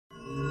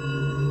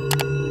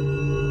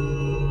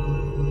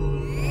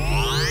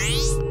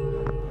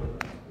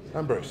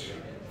Ambrose,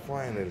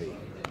 finally,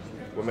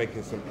 we're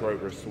making some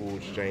progress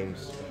towards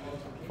James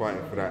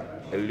fighting for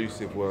that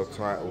elusive world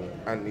title.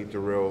 Anthony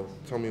DeGale,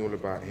 tell me all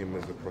about him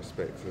as a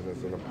prospect and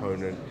as an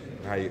opponent,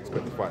 and how you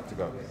expect the fight to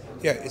go.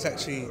 Yeah, it's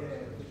actually,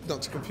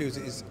 not to confuse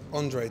it, it's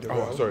Andre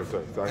DeGale. Oh, sorry.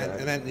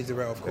 And Anthony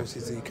DeGale, of course,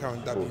 is the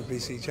current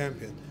WBC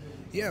champion.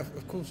 Yeah,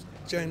 of course,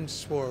 James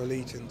swore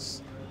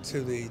allegiance to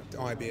the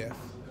IBF.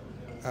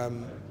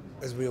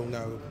 As we all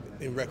know,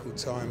 in record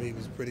time, he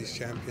was British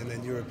champion,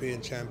 then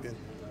European champion,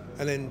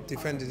 and then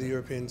defended the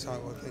European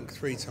title, I think,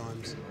 3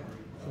 times.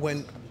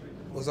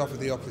 Was offered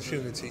the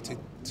opportunity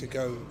to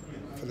go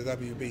for the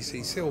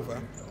WBC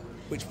silver,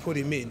 which put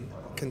him in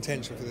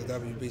contention for the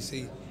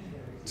WBC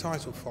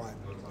title fight,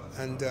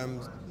 and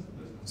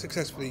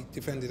successfully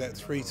defended that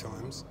 3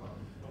 times.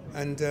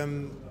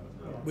 And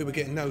we were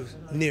getting no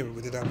nearer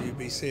with the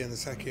WBC and the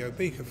Sakio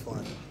Bika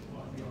fight.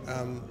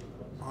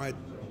 I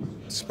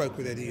spoke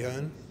with Eddie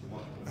Hearn,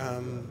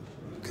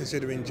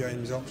 considering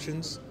James'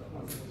 options,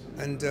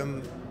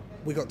 and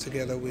we got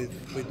together with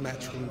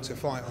Matchroom to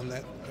fight on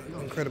that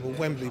incredible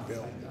Wembley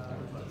bill,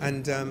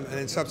 and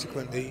then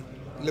subsequently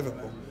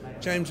Liverpool.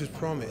 James was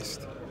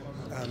promised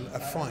a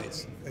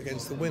fight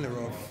against the winner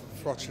of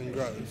Froch and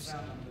Groves,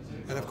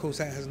 and of course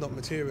that has not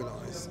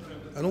materialised.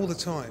 And all the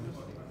time,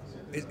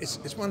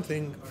 it's one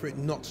thing for it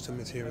not to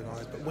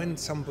materialise, but when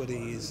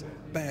somebody is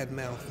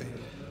bad-mouthing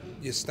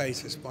your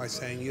status by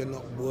saying you're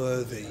not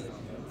worthy,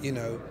 you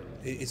know,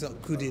 it's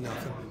not good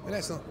enough, and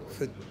that's not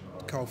for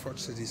Carl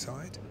Froch to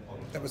decide.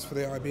 That was for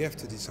the IBF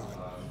to decide.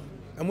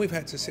 And we've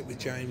had to sit with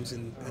James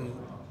and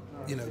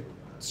you know,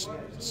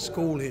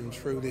 school him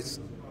through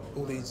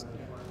all these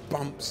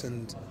bumps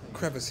and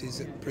crevices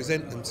that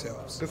present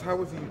themselves. Because how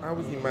was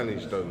he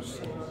managed those,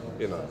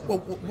 you know? Well,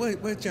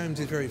 where James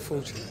is very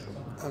fortunate,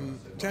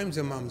 James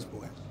is a mum's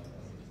boy.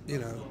 You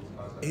know,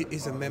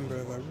 he's a member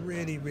of a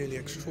really, really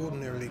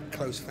extraordinarily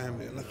close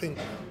family, and I think,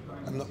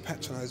 I'm not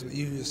patronising, but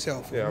you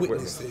yourself have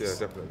witnessed this.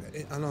 Yeah,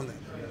 definitely. And on it.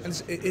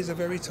 And it is a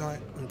very tight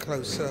and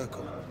close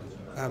circle,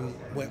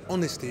 where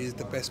honesty is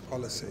the best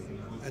policy.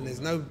 And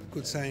there's no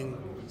good saying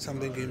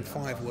something in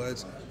 5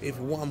 words if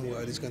 1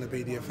 word is going to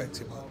be the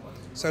effective one.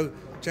 So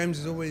James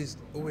has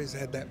always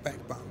had that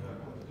backbone,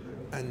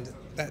 and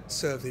that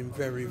served him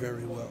very,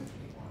 very well.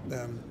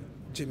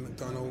 Jim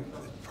McDonnell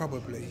is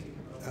probably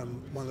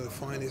one of the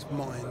finest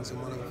minds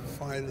and one of the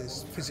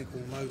finest physical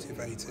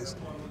motivators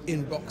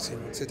in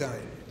boxing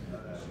today.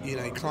 You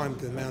know, he climbed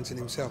the mountain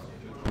himself.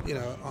 You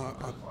know,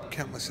 I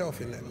count myself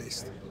in that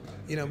list.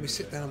 You know, we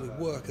sit down, we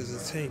work as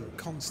a team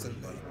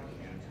constantly,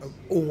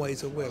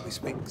 always aware. We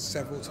speak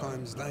several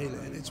times daily,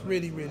 and it's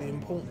really, really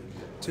important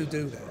to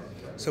do that,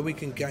 so we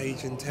can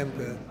gauge and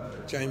temper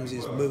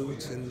James's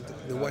moods and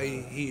the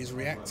way he is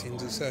reacting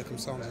to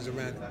circumstances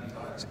around him.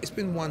 It's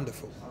been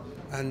wonderful,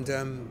 and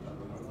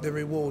the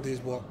reward is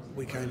what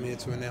we came here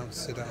to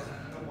announce today.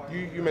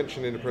 You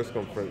mentioned in the press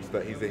conference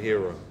that he's a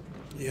hero.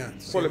 Yeah.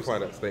 Qualify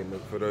that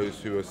statement for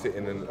those who are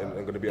sitting and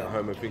going to be at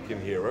home and thinking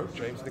hero,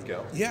 James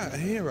DeGale. Yeah, a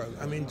hero.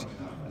 I mean,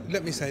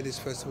 let me say this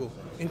first of all.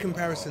 In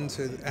comparison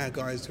to our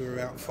guys who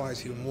are out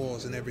fighting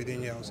wars and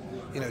everything else,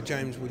 you know,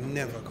 James would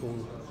never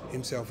call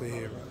himself a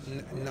hero.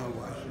 No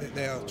way.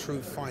 They are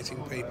true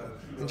fighting people.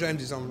 And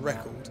James is on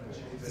record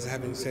as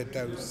having said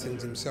those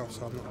things himself,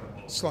 so I'm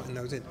not slotting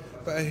those in.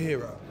 But a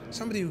hero.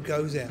 Somebody who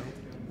goes out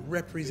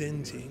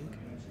representing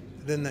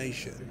the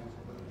nation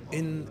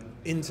in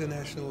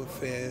international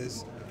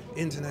affairs,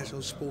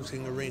 international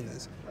sporting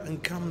arenas,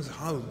 and comes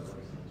home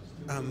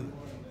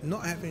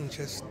not having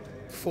just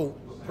fought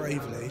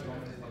bravely,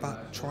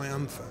 but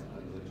triumphant.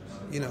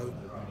 You know,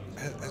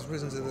 has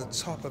risen to the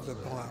top of the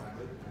pile.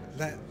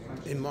 That,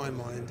 in my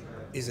mind,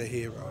 is a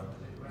hero.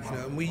 You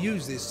know, and we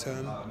use this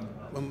term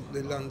when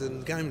the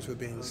London Games were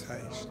being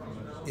staged.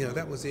 You know,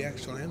 that was the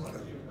actual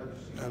anthem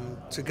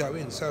to go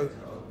in. So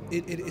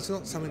it's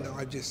not something that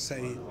I just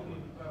say,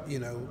 you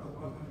know,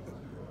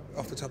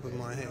 off the top of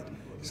my head.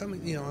 It's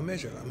something, you know, I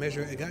measure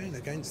it again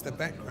against the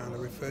background. I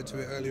referred to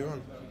it earlier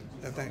on,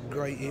 of that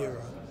great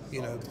era,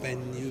 you know,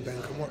 Ben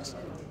Eubank and Watts.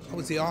 I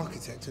was the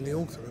architect and the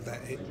author of that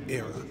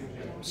era.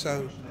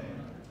 So,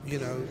 you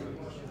know,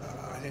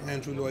 I think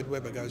Andrew Lloyd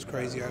Webber goes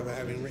crazy over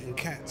having written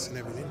Cats and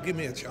everything. Give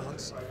me a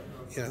chance.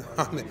 You know,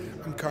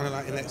 I'm kind of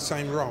like in that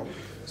same role.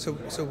 So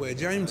where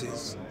James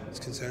is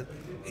concerned,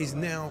 his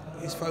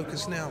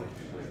focus now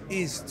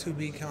is to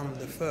become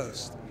the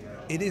first.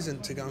 It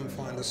isn't to go and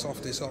find the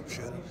softest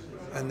option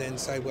and then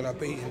say, well, I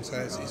beat him, so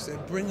it's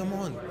bring them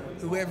on,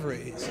 whoever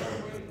it is.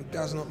 It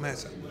does not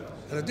matter.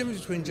 And the difference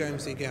between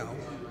James DeGale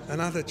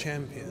and other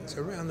champions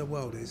around the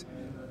world is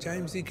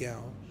James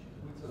DeGale,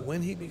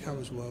 when he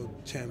becomes world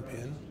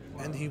champion,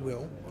 and he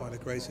will, by the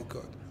grace of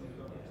God,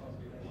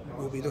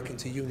 will be looking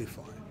to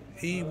unify.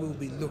 He will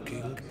be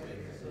looking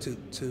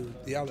to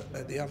the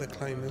other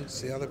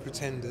claimants, the other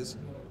pretenders,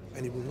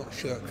 and he will not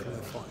shirk from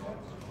the fight.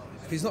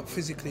 If he's not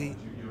physically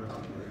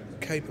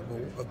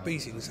capable of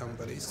beating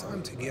somebody, it's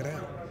time to get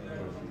out.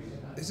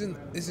 This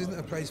isn't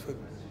a place for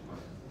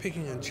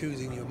picking and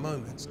choosing your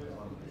moments.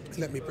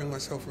 Let me bring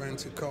myself around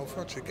to Carl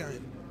Froch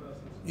again.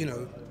 You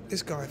know,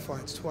 This guy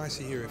fights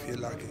twice a year if you're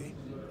lucky,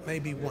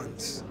 maybe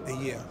once a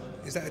year.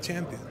 Is that a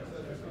champion?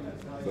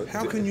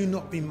 How can you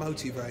not be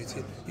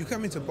motivated? You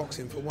come into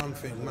boxing for one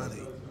thing,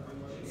 money.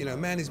 You know,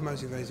 man is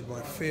motivated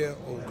by fear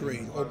or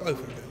greed, or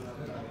both of them.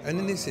 And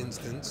in this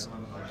instance,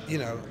 you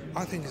know,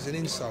 I think it's an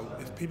insult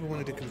if people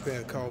wanted to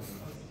compare Carl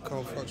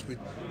Froch with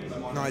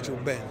Nigel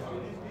Benn.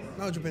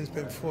 Nigel Benn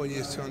spent 4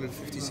 years,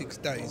 256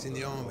 days in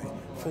the army,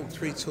 fought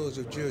 3 tours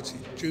of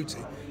duty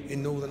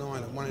in Northern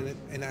Ireland, one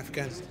in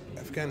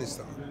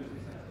Afghanistan,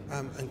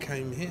 and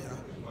came here,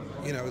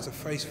 you know, as a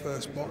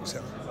face-first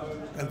boxer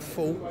and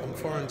fought on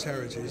foreign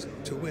territories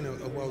to win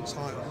a world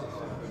title.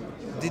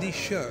 Did he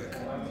shirk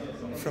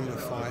from the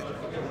fight?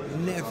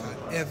 Never,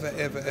 ever,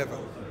 ever, ever.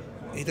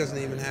 He doesn't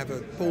even have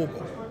a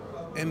bauble.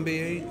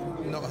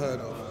 MBE, not heard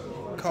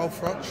of. Carl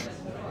Froch,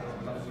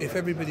 if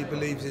everybody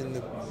believes in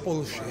the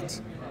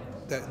bullshit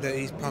that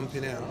he's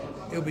pumping out,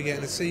 he'll be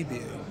getting a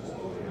CBE.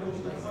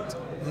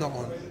 Not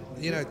on.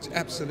 You know, it's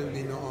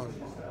absolutely not on.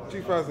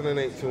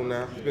 2008 till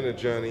now, it's been a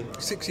journey.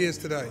 6 years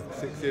today.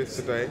 6 years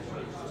today.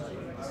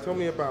 Tell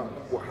me about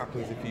what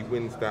happens if he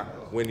wins that,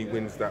 when he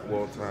wins that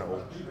world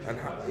title, and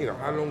how, you know,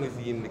 how long is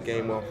he in the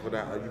game after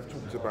that? You've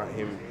talked about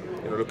him,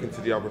 you know, looking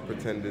to the other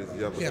pretenders,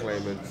 the other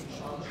claimants.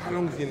 How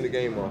long is he in the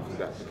game after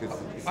that? Because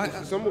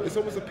it's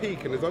almost a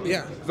peak, and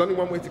there's only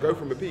one way to go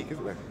from a peak,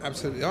 isn't there?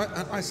 Absolutely.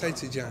 I say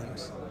to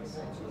James,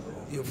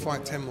 you'll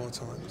fight 10 more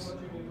times.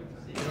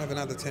 You'll have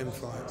another 10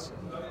 fights.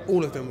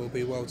 All of them will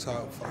be world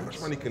title fights. How much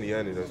money can he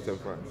earn in those 10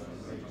 fights?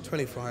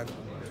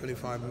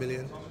 25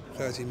 million,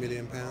 30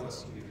 million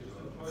pounds.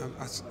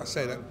 I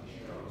say that,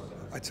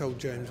 I told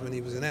James when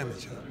he was an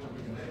amateur,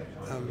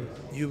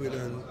 you would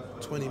earn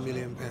 20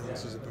 million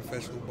pounds as a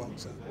professional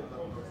boxer.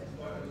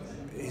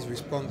 His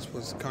response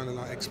was kind of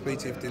like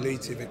expletive,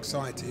 deletive,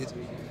 excited,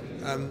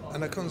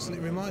 and I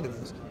constantly reminded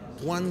him,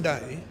 one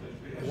day,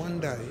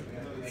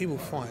 he will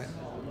fight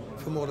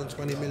for more than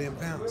 20 million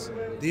pounds.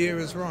 The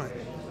era's right.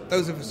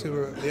 Those of us who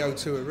were at the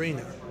O2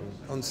 Arena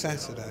on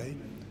Saturday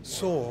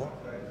saw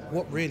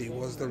what really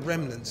was the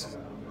remnants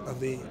of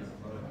the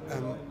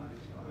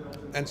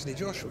Anthony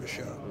Joshua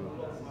show.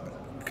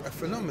 A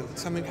phenomenon,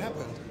 something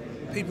happened.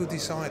 People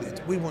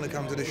decided, we want to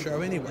come to the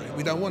show anyway,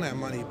 we don't want our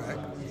money back.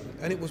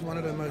 And it was one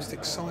of the most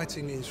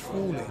exciting,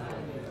 enthralling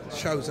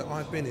shows that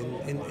I've been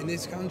in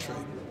this country.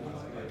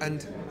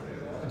 And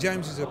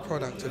James is a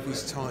product of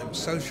his time.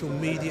 Social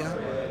media,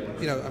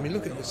 you know, I mean,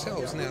 look at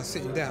yourselves now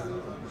sitting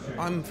down.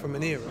 I'm from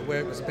an era where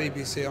it was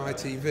BBC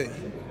ITV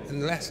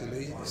and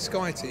latterly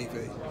Sky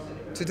TV.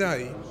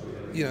 Today,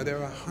 you know,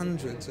 there are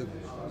hundreds of,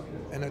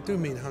 and I do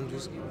mean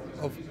hundreds,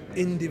 of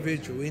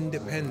individual,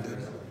 independent,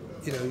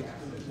 you know,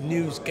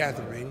 news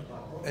gathering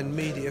and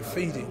media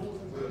feeding,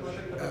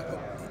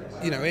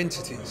 you know,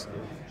 entities.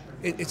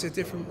 It's a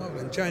different world,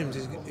 and James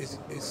is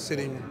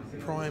sitting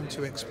primed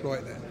to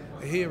exploit that.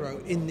 A hero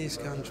in this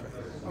country.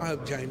 I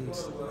hope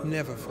James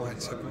never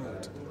fights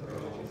abroad.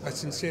 I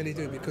sincerely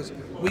do, because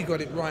we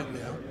got it right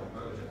now.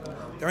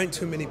 There ain't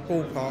too many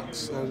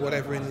ballparks or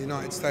whatever in the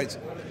United States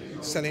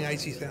selling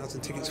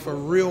 80,000 tickets for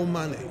real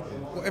money.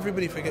 What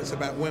everybody forgets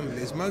about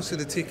Wembley is most of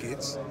the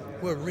tickets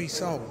were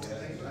resold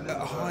at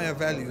higher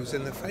values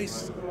than the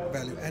face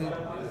value, and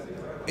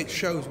it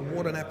shows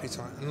what an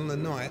appetite. And on the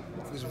night,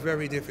 it was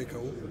very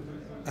difficult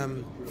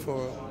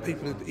for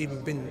people who'd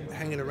even been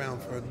hanging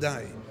around for a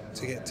day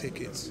to get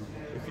tickets.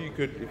 If you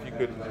could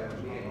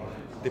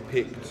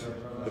depict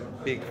the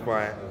big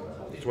fight,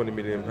 the £20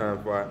 million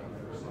fight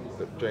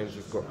that James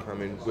has got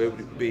coming, where would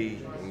it be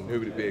and who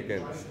would it be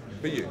against?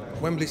 For you?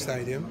 Wembley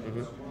Stadium.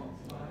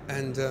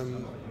 And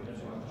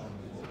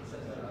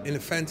in a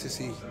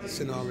fantasy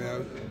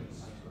scenario,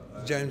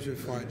 James would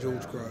fight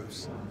George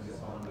Groves.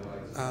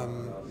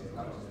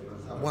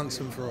 Once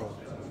and for all.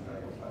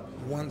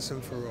 Once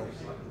and for all.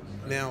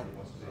 Now,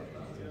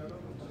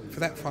 for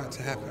that fight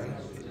to happen,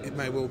 it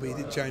may well be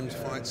that James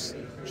fights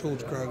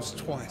George Groves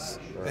twice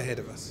ahead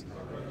of us.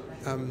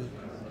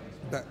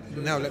 But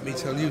now let me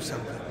tell you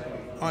something.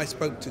 I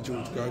spoke to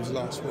George Groves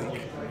last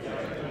week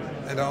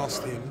and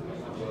asked him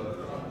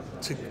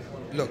to,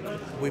 look,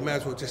 we may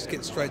as well just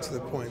get straight to the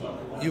point.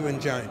 You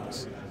and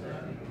James,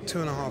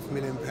 £2.5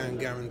 million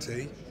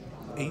guarantee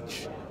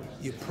each.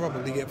 You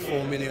probably get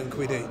 4 million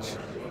quid each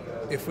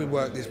if we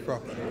work this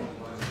properly.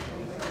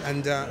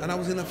 And I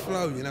was in a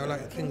flow, you know,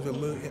 like things were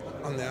moving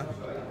on there.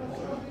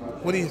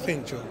 What do you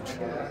think, George?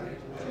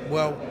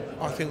 Well,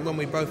 I think when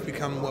we both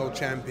become world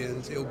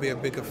champions, it'll be a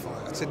bigger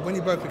fight. I said, when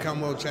you both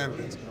become world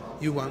champions,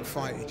 you won't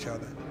fight each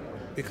other,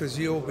 because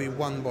you'll be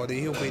one body,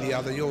 he'll be the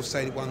other. You'll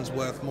say one's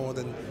worth more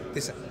than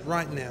this.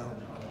 Right now,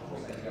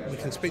 we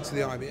can speak to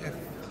the IBF.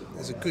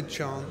 There's a good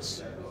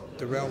chance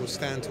Darrell will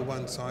stand to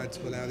one side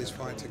to allow this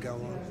fight to go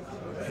on.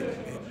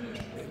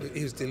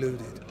 He was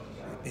deluded.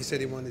 He said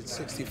he wanted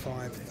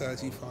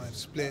 65-35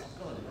 split.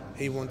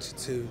 He wanted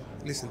to,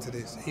 listen to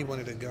this, he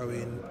wanted to go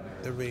in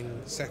the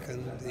ring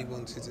second. He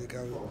wanted to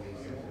go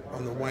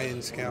on the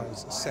weigh-in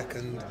scales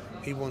second.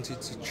 He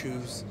wanted to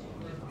choose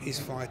his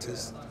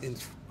fighters in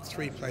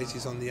 3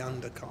 places on the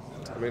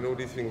undercard. I mean, all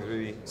these things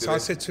really... So I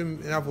said to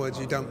him, in other words,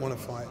 you don't want to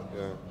fight.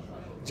 Yeah.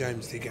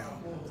 James DeGale?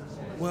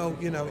 Well,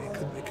 you know,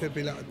 it could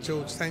be like,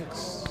 George,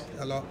 thanks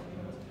a lot,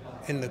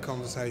 in the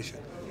conversation.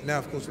 Now,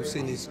 of course, we've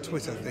seen his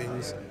Twitter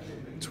things,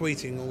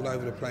 tweeting all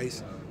over the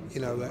place, you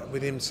know,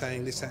 with him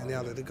saying this, that and the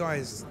other. The guy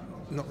is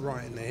not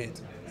right in the head.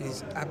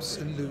 He's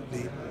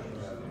absolutely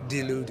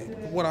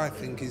deluded. What I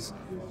think is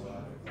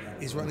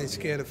he's running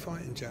scared of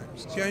fighting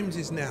James. James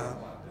is now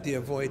the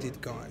avoided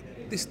guy.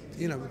 This,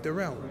 you know,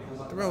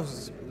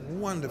 Darrell's a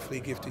wonderfully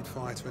gifted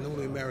fighter and all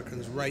the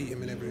Americans rate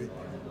him and everything.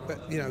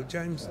 But, you know,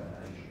 James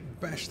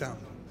bashed up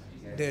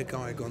their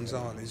guy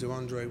Gonzalez, who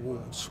Andre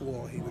Ward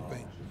swore he would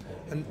beat.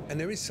 And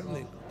there is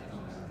something,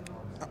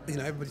 you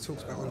know, everybody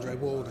talks about Andre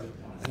Ward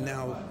and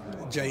now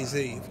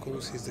Jay-Z, of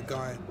course, is the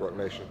guy. Rock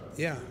Nation.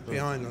 Yeah,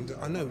 behind Andre.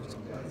 I know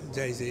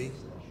Jay-Z.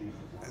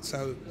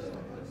 So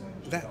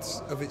that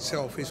of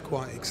itself is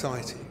quite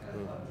exciting.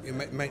 You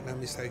make no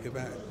mistake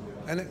about it.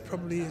 And it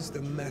probably is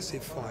the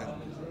massive fight.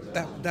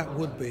 That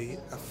would be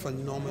a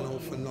phenomenal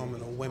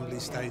Wembley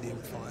Stadium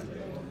fight.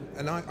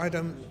 And I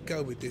don't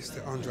go with this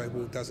that Andre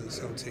Ward doesn't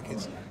sell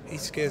tickets. He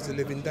scares the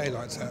living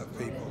daylights out of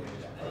people.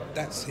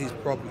 That's his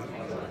problem.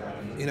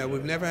 You know,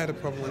 we've never had a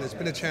problem when there's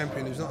been a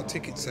champion who's not a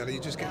ticket seller. You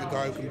just get the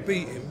guy who can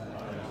beat him,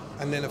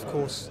 and then of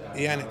course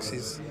he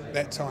annexes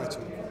that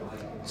title.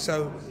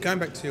 So going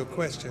back to your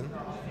question,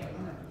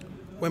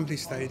 Wembley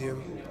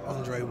Stadium,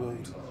 Andre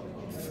Ward,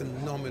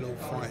 phenomenal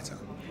fighter.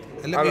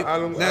 And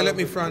let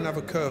me throw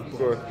another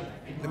curveball.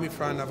 Let me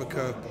throw another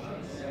curveball.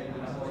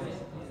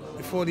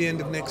 Before the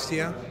end of next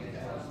year,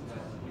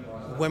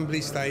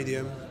 Wembley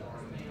Stadium,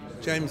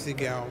 James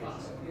DeGale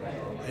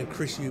and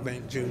Chris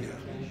Eubank Jr.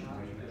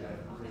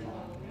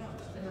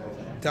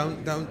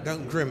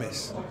 Don't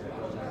grimace.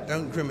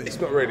 Don't grimace.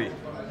 He's not ready.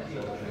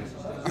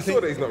 I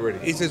think he's not ready.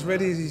 He's as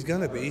ready as he's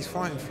going to be. He's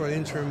fighting for an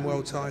interim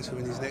world title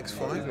in his next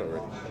fight. He's not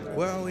ready.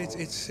 Well, it's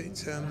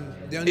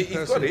the only person.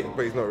 He's got it,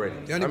 but he's not ready.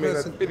 The only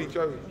person. Billy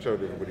Joe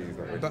showed everybody he's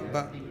not ready.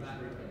 But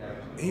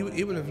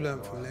he will have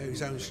learned from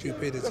his own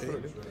stupidity.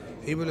 Definitely.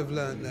 He will have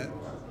learned that,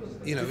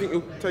 you know. Do you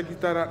think he'll take his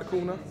dad out the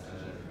corner?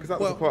 Because that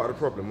was a part of the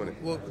problem, wasn't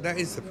it? Well, that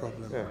is the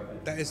problem. Yeah.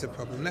 That is the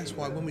problem. That's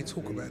why when we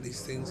talk about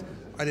these things,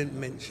 I didn't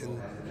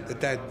mention the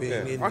dad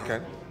being in. I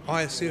can.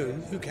 I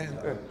assume you can.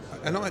 Yeah.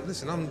 And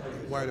listen, I'm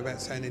worried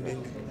about saying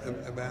anything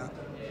about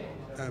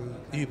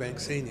Eubank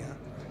Senior.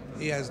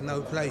 He has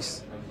no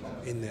place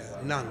in there,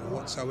 none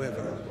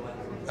whatsoever.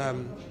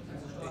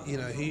 You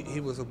know, he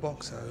was a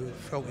boxer who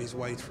felt his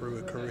way through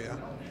a career.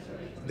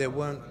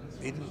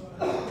 He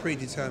didn't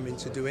predetermine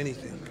to do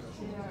anything.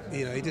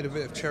 You know, he did a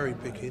bit of cherry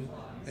picking,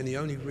 and the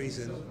only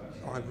reason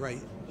I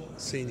rate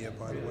Senior,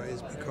 by the way,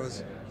 is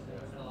because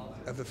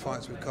of the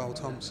fights with Carl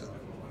Thompson.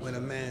 When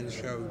a man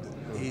showed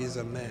that he is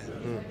a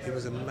man, he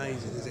was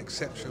amazing. He's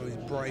exceptional, his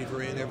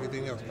bravery and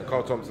everything else.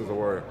 Carl Thompson's a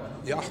warrior.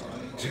 Yeah,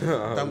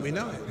 don't we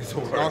know it? He's a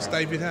warrior. Ask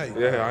David Hay.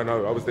 Yeah, I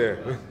know. I was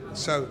there.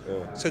 So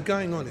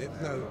going on it,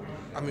 no,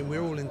 I mean,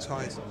 we're all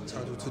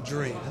entitled to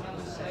dream.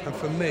 And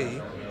for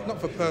me,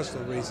 not for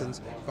personal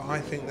reasons, but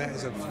I think that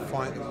is a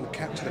fight that will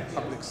capture the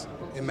public's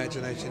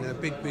imagination in a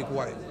big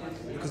way.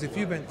 Because if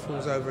Eubank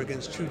falls over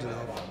against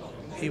Chudinov,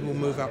 he will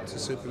move up to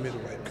super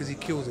middleweight because he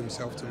kills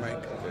himself to make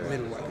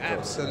middleweight.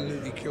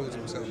 Absolutely kills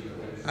himself.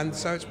 And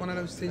so it's one of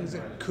those things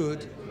that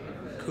could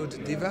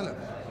develop.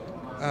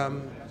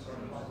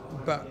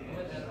 But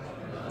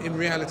in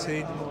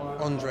reality,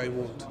 Andre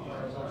Ward,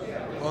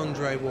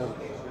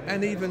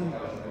 and even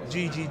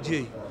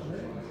GGG,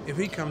 if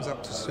he comes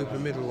up to super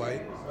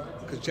middleweight,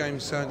 because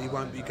James certainly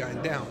won't be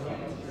going down,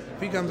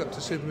 if he comes up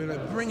to super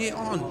middleweight, bring it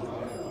on.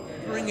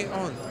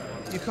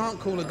 You can't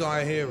call a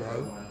guy a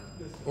hero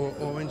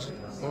or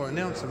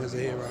announce him as a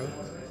hero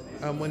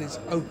when it's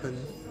open,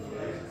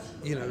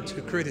 you know,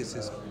 to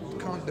criticism. You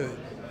can't do it.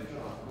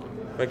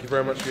 Thank you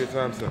very much for your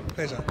time, sir.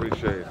 Pleasure.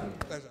 Appreciate it.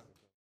 Pleasure.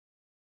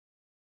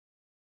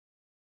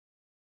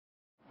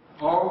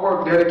 Hard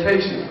work,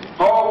 dedication.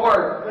 Hard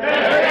work.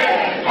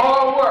 Dedication.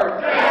 Hard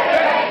work. Dedication.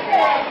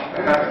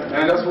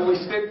 And that's what we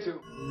stick to.